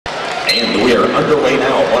underway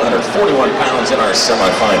now, 141 pounds in our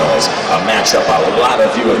semifinals. A matchup a lot of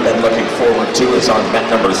you have been looking forward to is on mat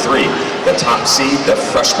number 3. The top seed, the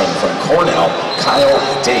freshman from Cornell, Kyle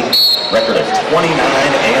Dake. Record of 29-2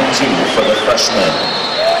 for the freshman.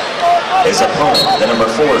 His opponent, the number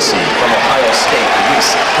 4 seed from Ohio State,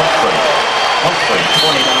 Reece Humphrey. Humphrey,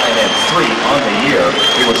 29-3 on the year.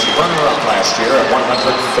 He was runner-up last year at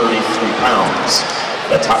 133 pounds.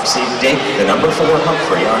 The top seed Dake, the number 4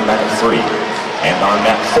 Humphrey on mat 3. And on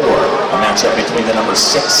mat 4, a matchup between the number 6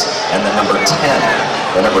 and the number 10.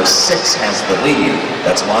 The number 6 has the lead.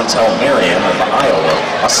 That's Montel Marion of Iowa,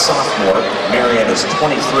 a sophomore. Marion is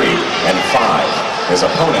 23-5. His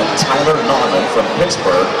opponent, Tyler Nauman from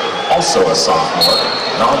Pittsburgh, also a sophomore.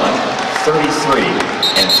 Nauman,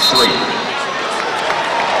 33-3.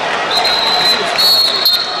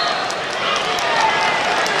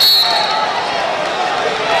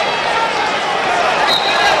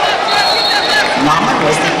 Nauman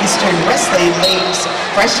was the Eastern Wrestling League's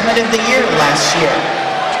Freshman of the Year last year.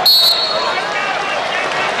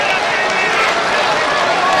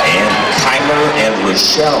 And Kyler and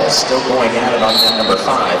Rochelle still going at it on mat number 5,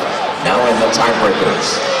 now in the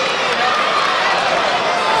tiebreakers.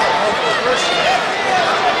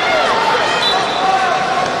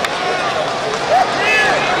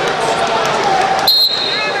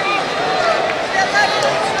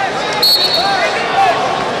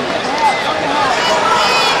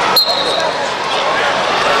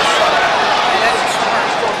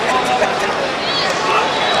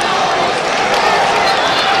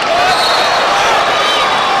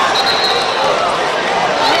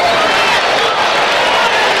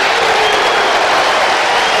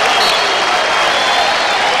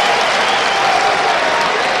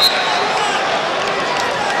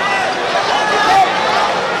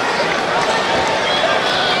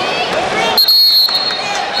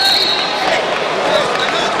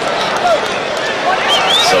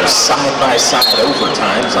 Side-by-side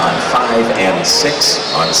overtimes on 5 and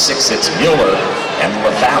 6. On 6, it's Mueller and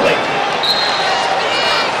LaValle.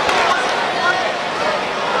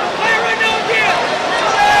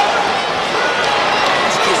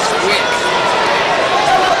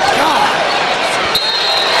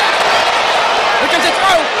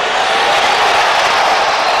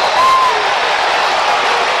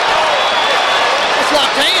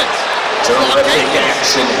 Terrific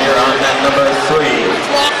action here on mat number 3.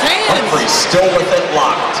 Humphrey still with it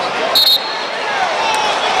locked.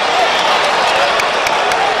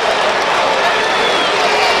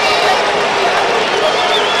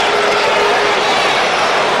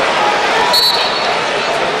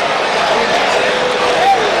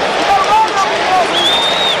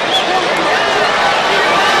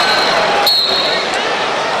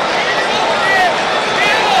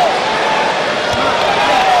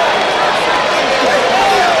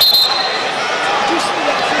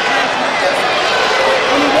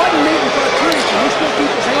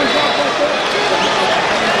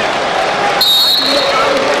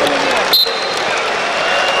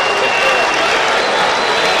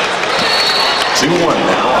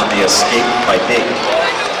 Now on the escape by Dake.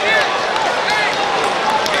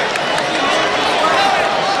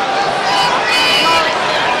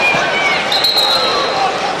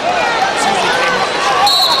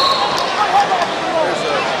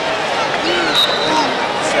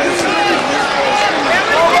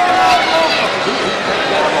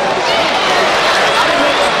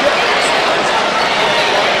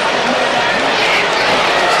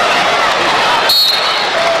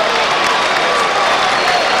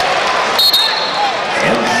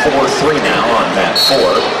 And 4-3 now on mat 4.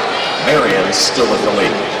 Marion still with the lead.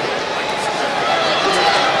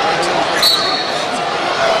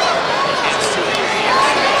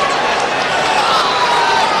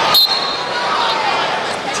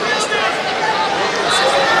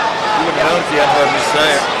 You would have known if you hadn't heard me say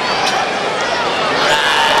it.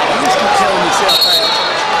 You just keep telling yourself that.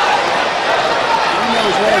 You know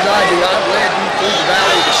as well as I do, I've led you through the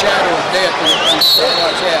valley of the shadow of death and stuff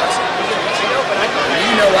like that. And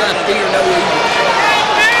you know I fear no evil.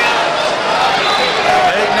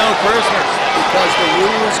 Ain't no prisoners. Because the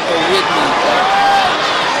rules are with me.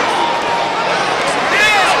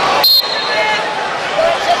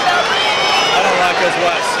 I don't like those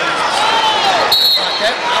white suits. Like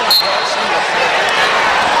that, I like white suits.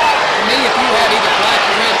 To me, if you had either black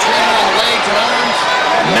or red trim on the legs and arms.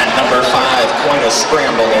 Mat number 5, quite a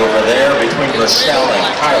scramble over there between Rochelle and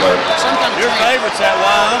Kyler. Your favorite's that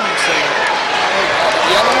Wyoming singer.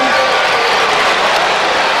 Yellow one?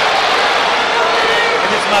 It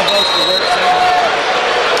gets my vote for work singer.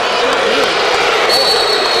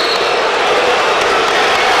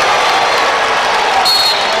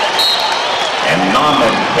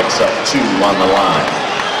 picks up 2 on the line.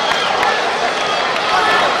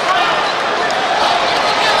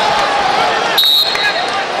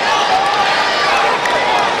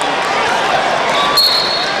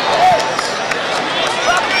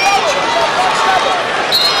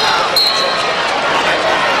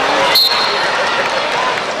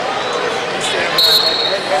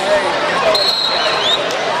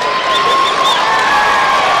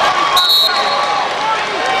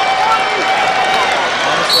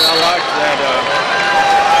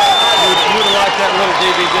 That little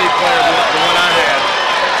DVD player, the one I had,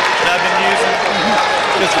 that I've been using,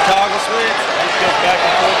 just a toggle switch. It goes back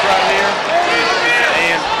and forth right here,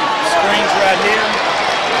 and the screen's right here.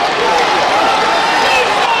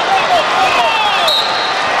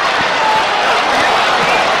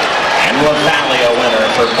 And LaValle a winner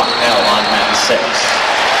for Bucknell on mat 6.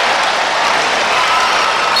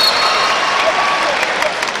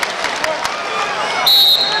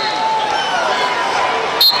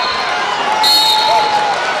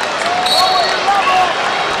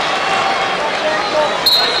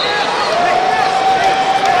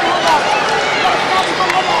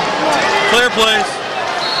 Clear, please.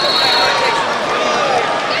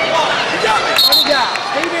 You got me. Funny guy.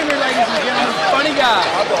 Steve in here, ladies and gentlemen. Funny guy.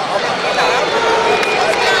 I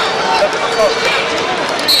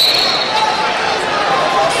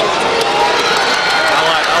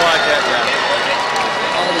like that guy.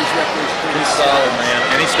 All these referees. He's solid, man.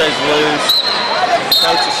 And he stays loose.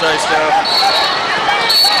 Coach will say stuff.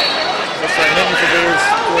 He'll say nothing to do is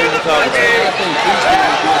what we're talking about. I think he's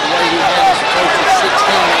really good. The way he handles the coach at 16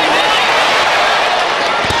 over there.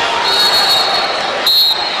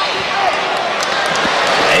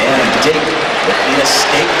 And Dake with the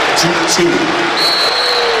escape 2-2.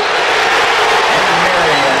 And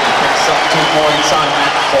Marion picks up 2 points on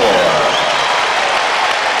mat 4.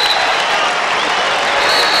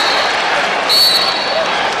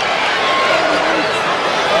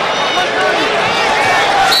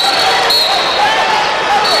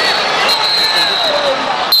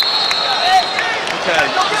 Okay,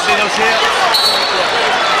 you see those hips?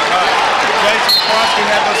 Jason Crosby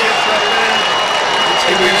had those hips right there.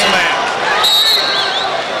 He wins the match.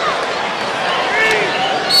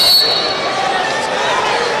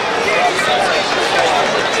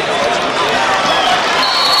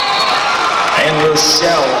 And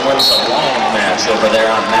Rochelle wins a long match over there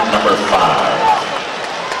on mat number 5.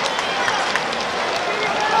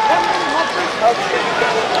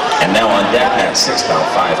 And now on deck at 6 bout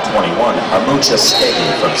 521, Amucha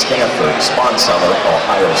Steggy from Stanford, Sponseller,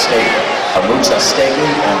 Ohio State. Amucha Steggy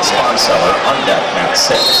and Sponseller on deck at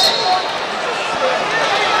 6.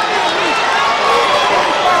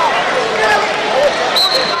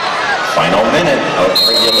 Final minute of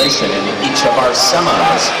regulation in each of our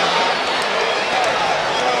semis.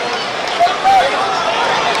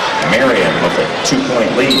 Marion with a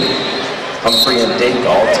 2-point lead. Humphrey and Dake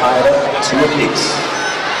all tied up 2 apiece.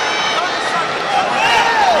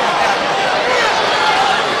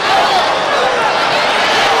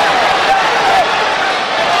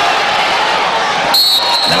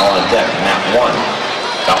 Now on deck, mat 1,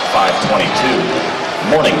 about 5:22.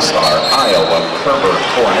 Morningstar, Iowa, Kerber,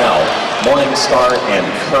 Cornell. Morningstar and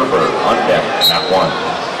Kerber on deck, mat 1.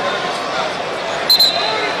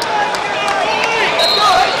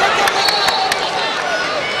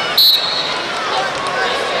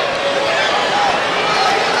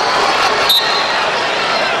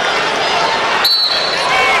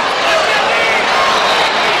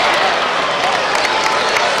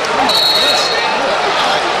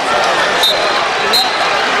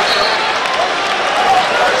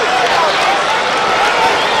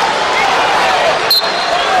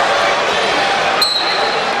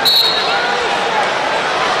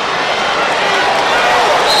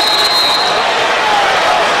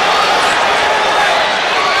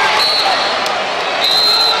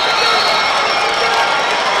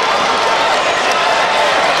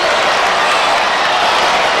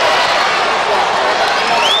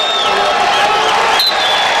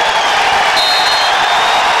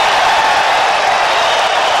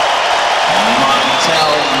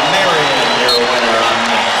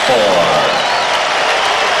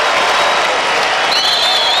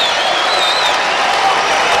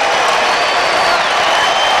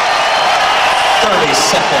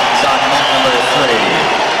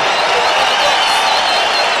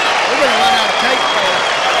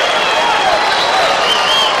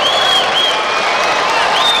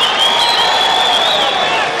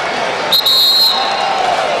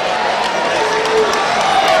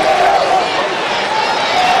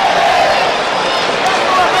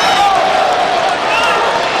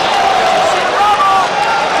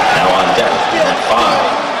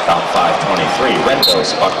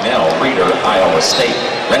 Randos, Bucknell, Reeder, Iowa State.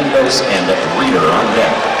 Randos and Reeder on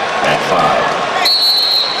deck at 5.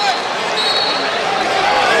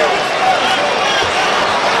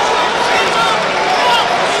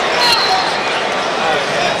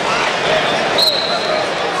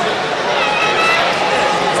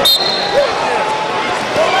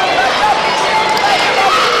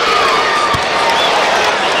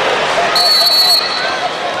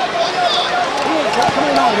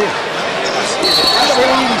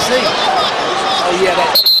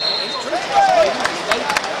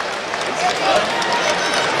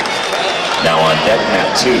 Now on deck,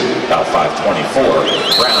 mat 2, about 5:24.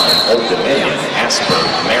 Brown, Old Dominion, Asper,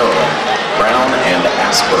 Maryland. Brown and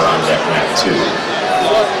Asper on deck, mat 2.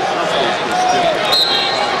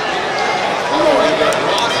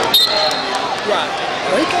 Right.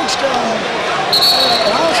 Well, he coached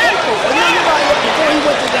Ohio State before he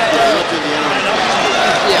went to that.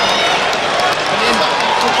 Yeah. And then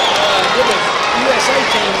with the USA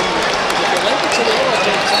team, the Olympics or the World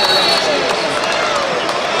team, somewhere around the same time.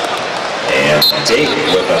 And Dake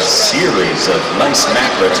with a series of nice mat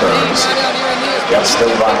returns. Gets the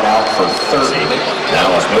ride out for 30.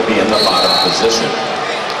 Now he'll be in the bottom position.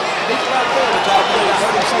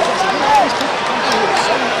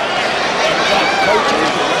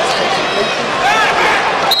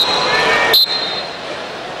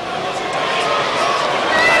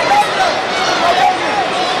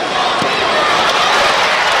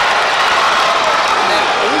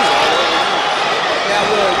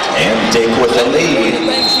 And Dake with the lead.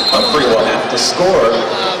 Humphrey will have to score.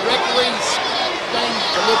 Referees thing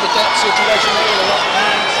to look at that situation there with a lot of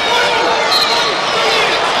hands.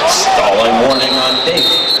 Stalling warning on Dake.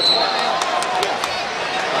 I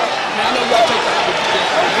know y'all take the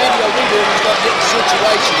video we do and start getting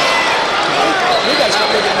situations. We got to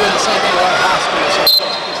start looking at doing the same thing with our high school. So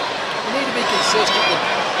we need to be consistent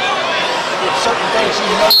with certain things you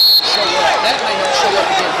know show up. That may not show up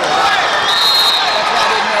again for us. That's why I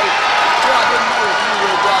didn't know if you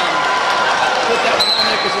would put that one on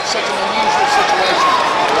there because it's such an unusual situation.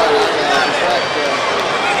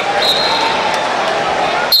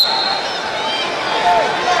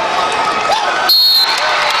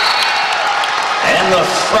 And the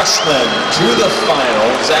freshman to the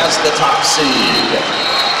finals as the top seed.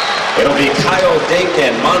 It'll be Kyle Dake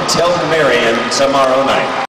and Montel Marion tomorrow night.